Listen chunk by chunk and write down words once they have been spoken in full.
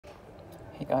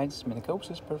Hey guys,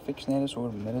 Medicosis Perfectionalis,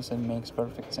 or Medicine Makes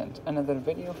Perfect Sense. Another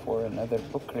video for another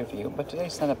book review, but today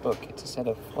it's not a book, it's a set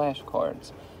of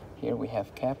flashcards. Here we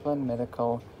have Kaplan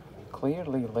Medical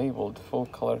clearly labeled full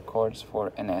color cards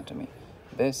for anatomy.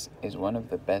 This is one of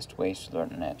the best ways to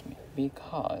learn anatomy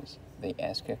because they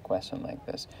ask a question like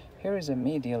this. Here is a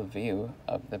medial view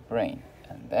of the brain,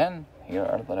 and then here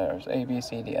are the letters A, B,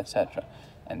 C, D, etc.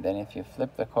 And then if you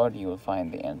flip the card, you will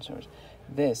find the answers.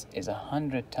 This is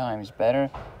 100 times better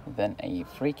than a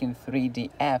freaking 3D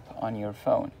app on your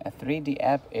phone. A 3D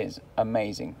app is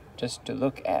amazing just to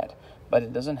look at, but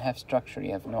it doesn't have structure.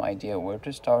 You have no idea where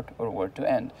to start or where to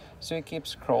end. So you keep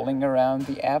scrolling around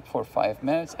the app for 5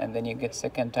 minutes and then you get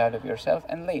sick and tired of yourself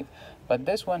and leave. But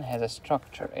this one has a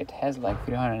structure. It has like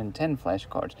 310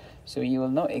 flashcards. So you will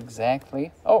know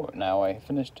exactly, oh, now I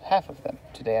finished half of them.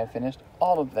 Today I finished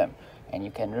all of them. And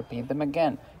you can repeat them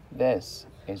again. This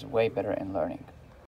is way better in learning.